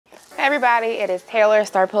Hey everybody, it is Taylor,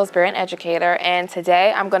 Starpil's Bran Educator, and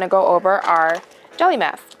today I'm going to go over our jelly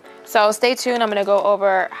mask. So stay tuned, I'm going to go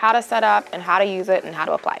over how to set up and how to use it and how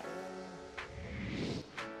to apply.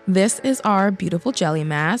 This is our beautiful jelly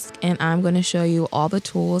mask, and I'm going to show you all the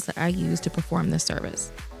tools that I use to perform this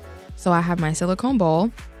service. So I have my silicone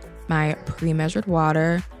bowl, my pre-measured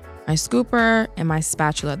water, my scooper, and my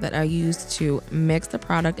spatula that I use to mix the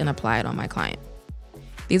product and apply it on my client.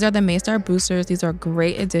 These are the Maystar boosters. These are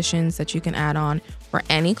great additions that you can add on for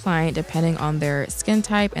any client depending on their skin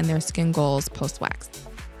type and their skin goals post-wax.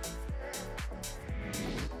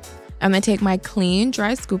 I'm going to take my clean,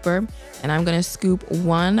 dry scooper and I'm going to scoop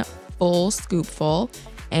one full scoopful,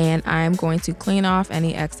 and I'm going to clean off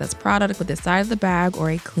any excess product with the side of the bag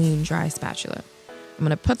or a clean, dry spatula. I'm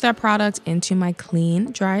going to put that product into my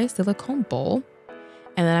clean, dry silicone bowl,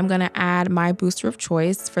 and then I'm going to add my booster of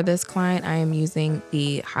choice. For this client, I am using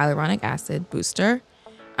the hyaluronic acid booster.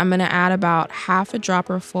 I'm going to add about half a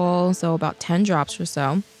dropper full, so about 10 drops or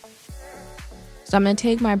so. So I'm going to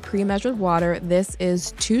take my pre-measured water. This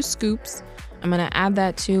is 2 scoops. I'm going to add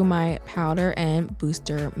that to my powder and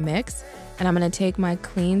booster mix. And I'm going to take my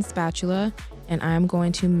clean spatula and I'm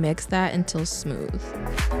going to mix that until smooth.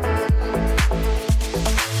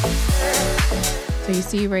 So you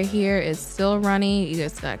see right here, it's still runny. You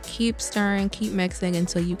just gotta keep stirring, keep mixing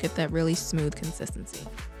until you get that really smooth consistency.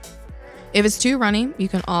 If it's too runny, you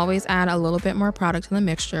can always add a little bit more product to the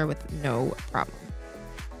mixture with no problem.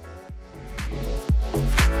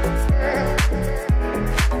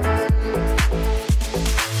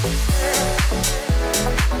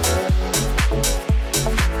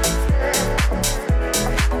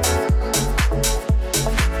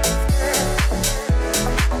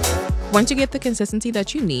 Once you get the consistency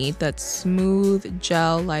that you need, that smooth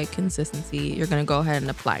gel-like consistency, you're gonna go ahead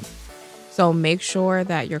and apply. So make sure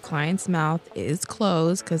that your client's mouth is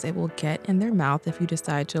closed because it will get in their mouth if you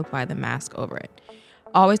decide to apply the mask over it.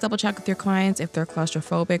 Always double check with your clients if they're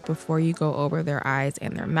claustrophobic before you go over their eyes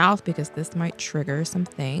and their mouth, because this might trigger some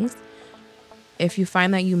things. If you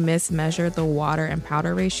find that you mismeasured the water and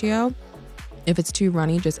powder ratio, if it's too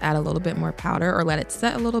runny, just add a little bit more powder or let it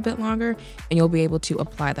set a little bit longer and you'll be able to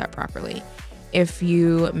apply that properly. If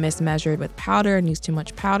you mismeasured with powder and used too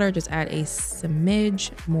much powder, just add a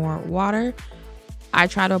smidge more water. I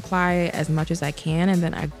try to apply as much as I can and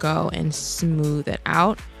then I go and smooth it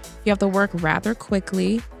out. You have to work rather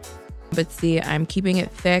quickly, but see, I'm keeping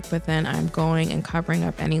it thick, but then I'm going and covering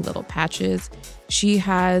up any little patches. She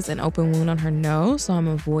has an open wound on her nose, so I'm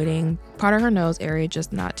avoiding part of her nose area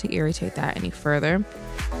just not to irritate that any further.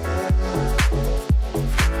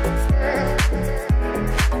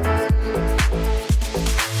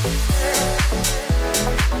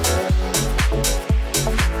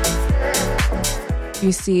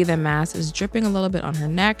 You see the mask is dripping a little bit on her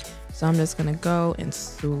neck, so I'm just gonna go and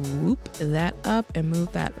swoop that up and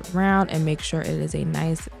move that around and make sure it is a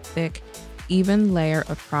nice, thick, even layer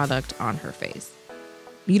of product on her face.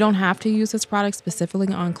 You don't have to use this product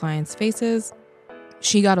specifically on clients' faces.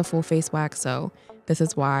 She got a full face wax, so this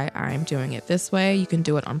is why I'm doing it this way. You can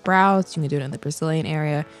do it on brows, you can do it in the Brazilian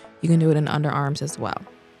area, you can do it in underarms as well.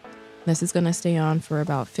 This is gonna stay on for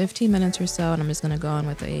about 15 minutes or so, and I'm just gonna go in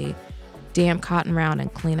with a damp cotton round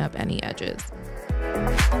and clean up any edges.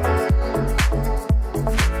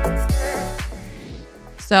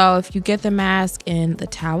 So if you get the mask in the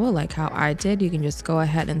towel like how I did, you can just go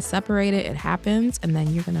ahead and separate it. It happens, and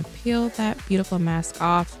then you're gonna peel that beautiful mask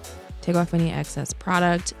off, take off any excess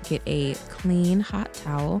product, get a clean hot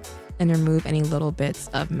towel, and remove any little bits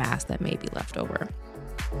of mask that may be left over.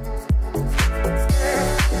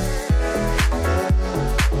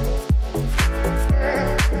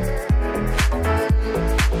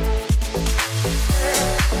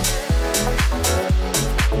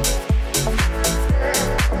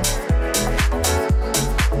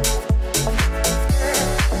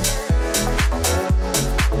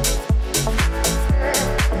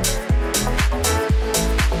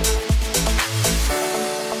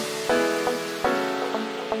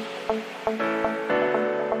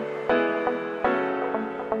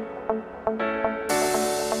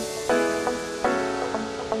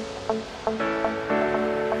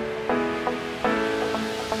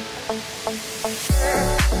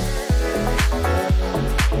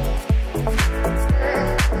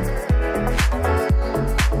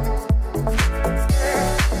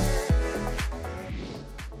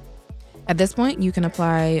 At this point, you can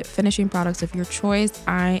apply finishing products of your choice.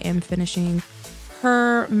 I am finishing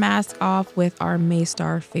her mask off with our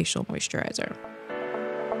Maystar facial moisturizer.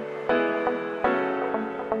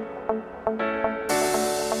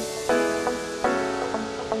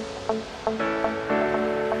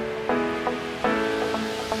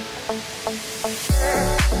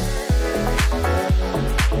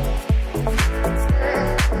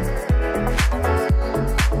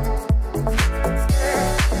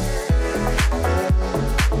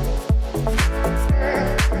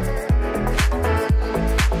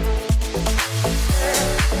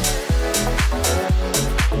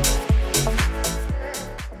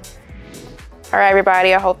 All right,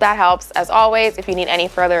 everybody, I hope that helps. As always, if you need any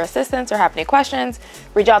further assistance or have any questions,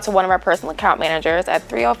 reach out to one of our personal account managers at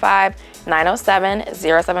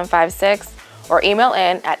 305-907-0756 or email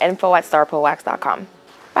in at info@starpilwax.com.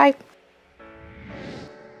 Bye.